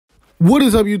What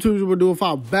is up, YouTube? We're doing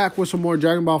file back with some more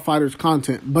Dragon Ball FighterZ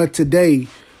content. But today,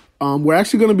 we're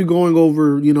actually going to be going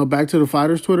over, back to the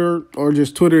FighterZ Twitter, or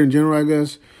just Twitter in general, I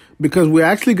guess. Because we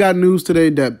actually got news today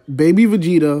that Baby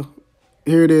Vegeta,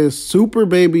 here it is, Super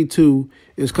Baby 2,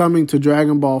 is coming to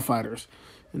Dragon Ball FighterZ.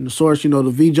 And the source, the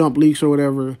V-Jump leaks or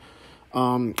whatever.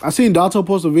 I seen Dato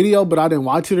post a video, but I didn't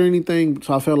watch it or anything.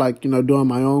 So I felt like, doing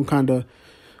my own kind of,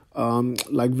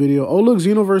 video. Oh, look,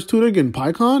 Xenoverse 2, they're getting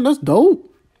Pycon. That's dope.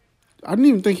 I didn't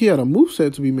even think he had a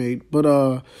moveset to be made.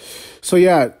 But, so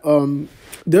yeah,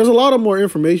 there's a lot of more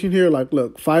information here. Like,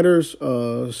 look,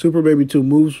 FighterZ, Super Baby 2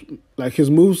 moves, like his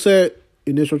moveset,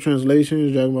 initial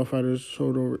translations, Dragon Ball FighterZ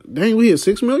sold over. Dang, we hit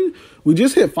 6 million? We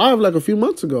just hit 5 like a few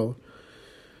months ago.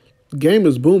 The game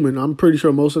is booming. I'm pretty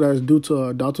sure most of that is due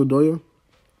to Dato Doya.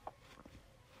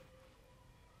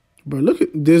 But look at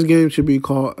this game should be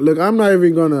called. Look, I'm not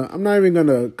even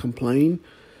gonna complain.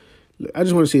 I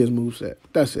just want to see his moveset.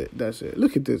 That's it.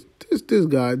 Look at this. This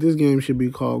guy. This game should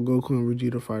be called Goku and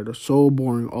Vegeta Fighter. So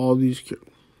boring. All these,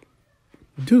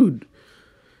 dude.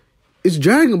 It's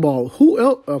Dragon Ball. Who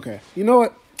else? Okay, you know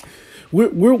what?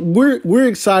 We're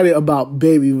excited about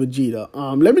Baby Vegeta.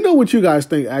 Let me know what you guys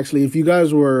think. Actually, if you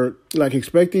guys were like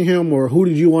expecting him, or who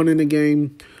did you want in the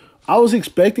game? I was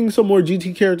expecting some more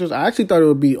GT characters. I actually thought it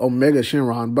would be Omega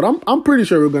Shenron, but I'm pretty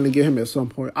sure we're gonna get him at some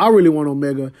point. I really want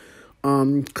Omega.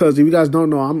 Because if you guys don't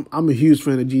know, I'm a huge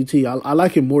fan of GT. I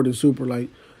like it more than Super. Like,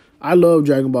 I love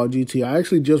Dragon Ball GT. I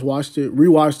actually just rewatched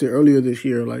it earlier this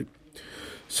year. Like,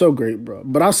 so great, bro.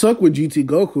 But I suck with GT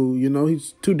Goku.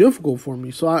 He's too difficult for me.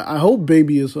 So I hope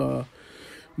Baby is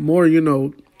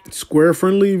more square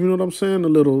friendly. You know what I'm saying? A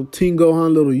little Teen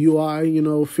Gohan, little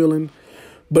UI, feeling.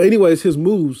 But anyways, his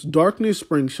moves: Darkness,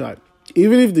 Spring Shot.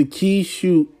 Even if the key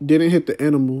shoot didn't hit the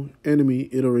enemy,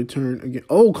 it'll return again.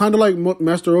 Oh, kind of like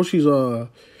Master Roshi's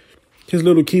his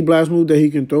little key blast move that he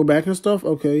can throw back and stuff.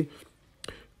 Okay.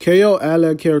 KO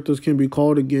allied characters can be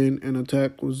called again and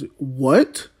attack was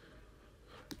what?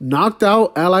 Knocked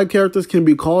out allied characters can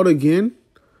be called again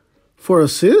for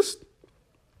assist?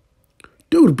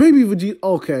 Dude, Baby Vegeta.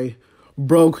 Okay.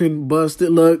 Broken,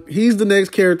 busted. Look, he's the next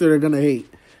character they're gonna hate.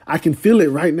 I can feel it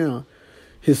right now.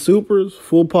 His supers: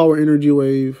 Full Power Energy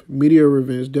Wave, Meteor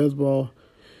Revenge, Death Ball,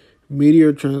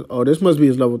 Meteor Oh, this must be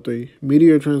his level 3.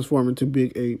 Meteor Transform into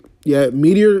Big 8. Yeah,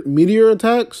 Meteor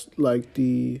attacks like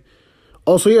the.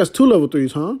 Oh, so he has 2 level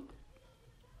 3s, huh?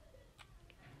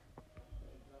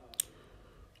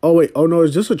 Oh wait, oh no,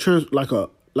 is this like a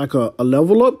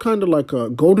level up, kind of like a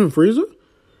Golden Frieza?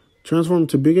 Transform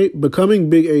to Big 8, becoming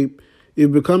Big 8.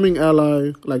 If becoming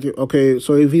ally, like okay,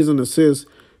 so if he's an assist.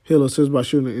 He'll assist by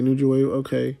shooting an energy wave.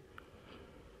 Okay.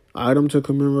 Item to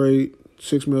commemorate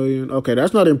 6 million. Okay,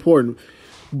 that's not important.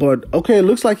 But, okay, it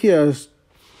looks like he has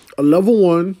a level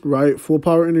 1, right? Full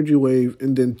power energy wave.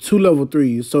 And then 2 level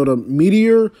 3s. So the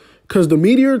meteor, because the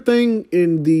meteor thing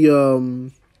in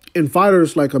the, in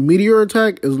fighters, like a meteor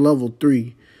attack is level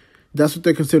 3. That's what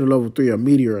they consider level 3, a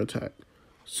meteor attack.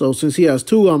 So since he has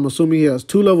 2, I'm assuming he has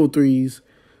 2 level 3s.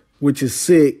 Which is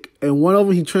sick. And one of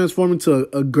them, he transformed into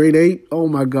a grade 8. Oh,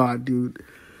 my God, dude.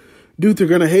 Dude, they're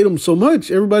going to hate him so much.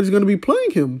 Everybody's going to be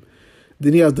playing him.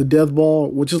 Then he has the Death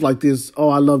Ball, which is like this. Oh,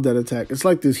 I love that attack. It's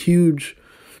like this huge,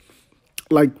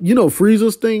 like,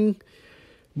 Frieza's thing.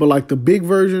 But like the big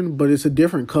version, but it's a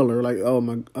different color. Like, oh,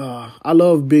 my. I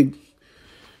love big.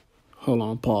 Hold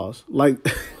on, pause. Like,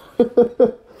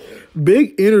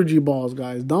 big energy balls,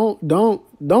 guys.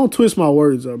 Don't twist my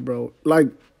words up, bro. Like,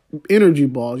 energy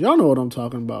balls. Y'all know what I'm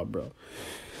talking about, bro.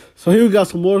 So here we got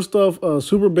some more stuff.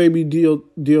 Super Baby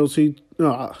DLC.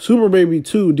 Super Baby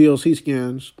 2 DLC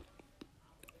scans.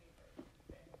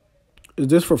 Is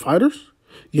this for fighters?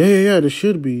 Yeah. This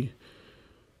should be.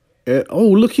 Oh,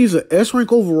 look, he's an S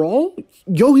rank overall.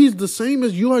 Yo, he's the same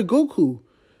as UI Goku.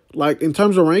 Like, in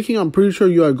terms of ranking, I'm pretty sure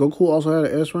UI Goku also had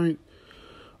an S rank.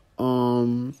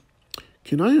 Can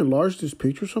I enlarge this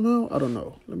picture somehow? I don't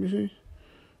know. Let me see.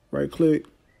 Right click.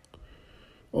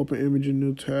 Open image in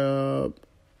new tab.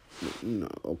 No,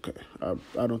 okay.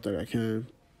 I don't think I can.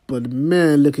 But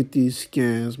man, look at these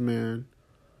scans, man.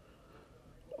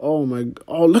 Oh my.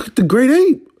 Oh, look at the grade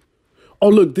 8. Oh,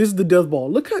 look, this is the Death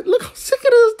Ball. Look how sick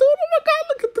it is, dude. Oh my God,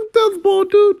 look at the Death Ball,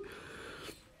 dude.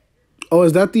 Oh,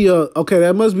 is that the okay,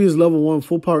 that must be his level 1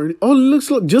 full power. Oh, it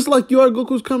looks just like UI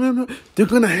Goku's coming. They're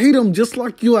gonna hate him just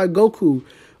like UI Goku.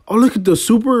 Oh, look at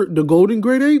the golden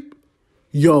grade 8.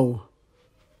 Yo.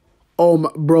 Oh,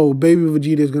 my, bro, Baby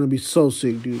Vegeta is going to be so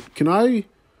sick, dude. Can I?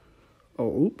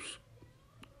 Oh, oops.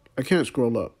 I can't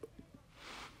scroll up.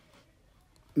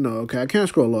 No, okay, I can't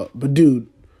scroll up. But, dude.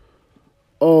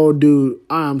 Oh, dude,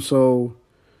 I am so...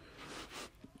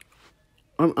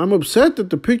 I'm upset that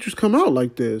the pictures come out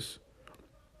like this.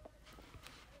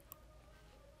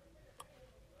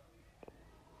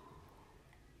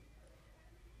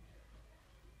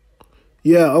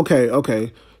 Yeah,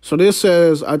 okay. So this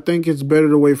says, I think it's better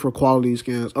to wait for quality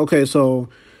scans. Okay, so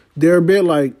they're a bit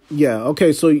like, yeah,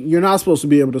 okay, so you're not supposed to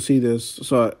be able to see this.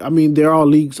 So, I mean, they're all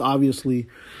leaks, obviously.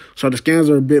 So the scans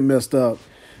are a bit messed up.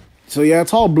 So, yeah,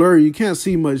 it's all blurry. You can't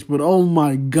see much, but oh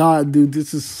my God, dude,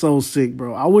 this is so sick,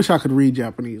 bro. I wish I could read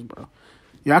Japanese, bro.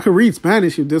 Yeah, I could read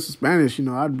Spanish. If this was Spanish,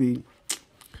 I'd be...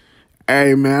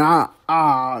 Hey, man,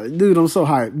 dude, I'm so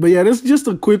hyped. But yeah, this is just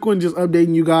a quick one, just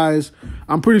updating you guys.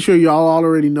 I'm pretty sure y'all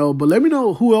already know, but let me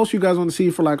know who else you guys want to see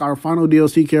for like our final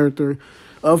DLC character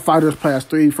of Fighters Pass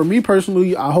 3. For me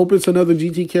personally, I hope it's another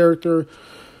GT character.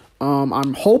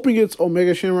 I'm hoping it's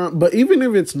Omega Shenron, but even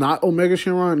if it's not Omega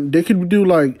Shenron, they could do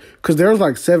like, because there's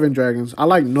like 7 dragons. I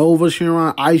like Nova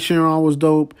Shenron, Ice Shenron was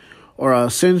dope, or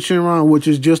Sin Shenron, which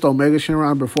is just Omega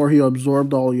Shenron before he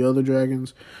absorbed all the other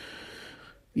dragons.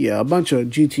 Yeah, a bunch of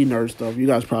GT nerd stuff you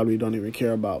guys probably don't even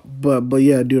care about. But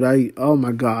yeah, dude, oh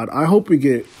my God. I hope we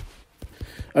get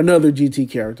another GT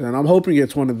character, and I'm hoping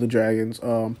it's one of the dragons.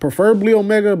 Preferably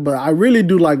Omega, but I really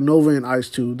do like Nova and Ice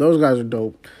too. Those guys are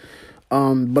dope.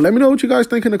 But let me know what you guys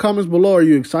think in the comments below. Are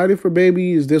you excited for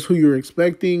Baby? Is this who you're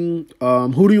expecting?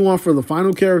 Who do you want for the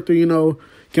final character?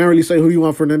 Can't really say who you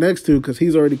want for the next two because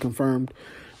he's already confirmed.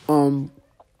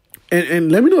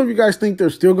 And let me know if you guys think they're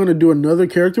still going to do another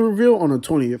character reveal on the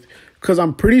 20th. Because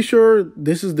I'm pretty sure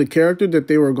this is the character that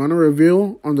they were going to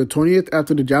reveal on the 20th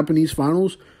after the Japanese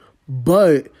finals.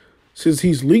 But since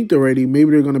he's leaked already,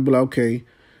 maybe they're going to be like, okay,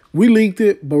 we leaked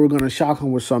it, but we're going to shock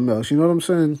him with something else. You know what I'm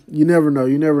saying? You never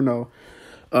know.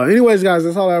 Anyways, guys,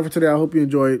 that's all I have for today. I hope you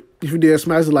enjoyed. If you did,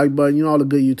 smash the like button. All the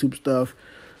good YouTube stuff.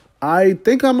 I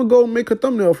think I'm going to go make a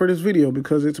thumbnail for this video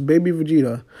because it's Baby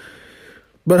Vegeta.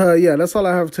 But yeah, that's all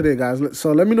I have today, guys.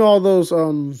 So let me know all those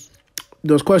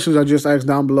questions I just asked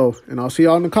down below, and I'll see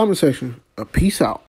y'all in the comment section. Peace out.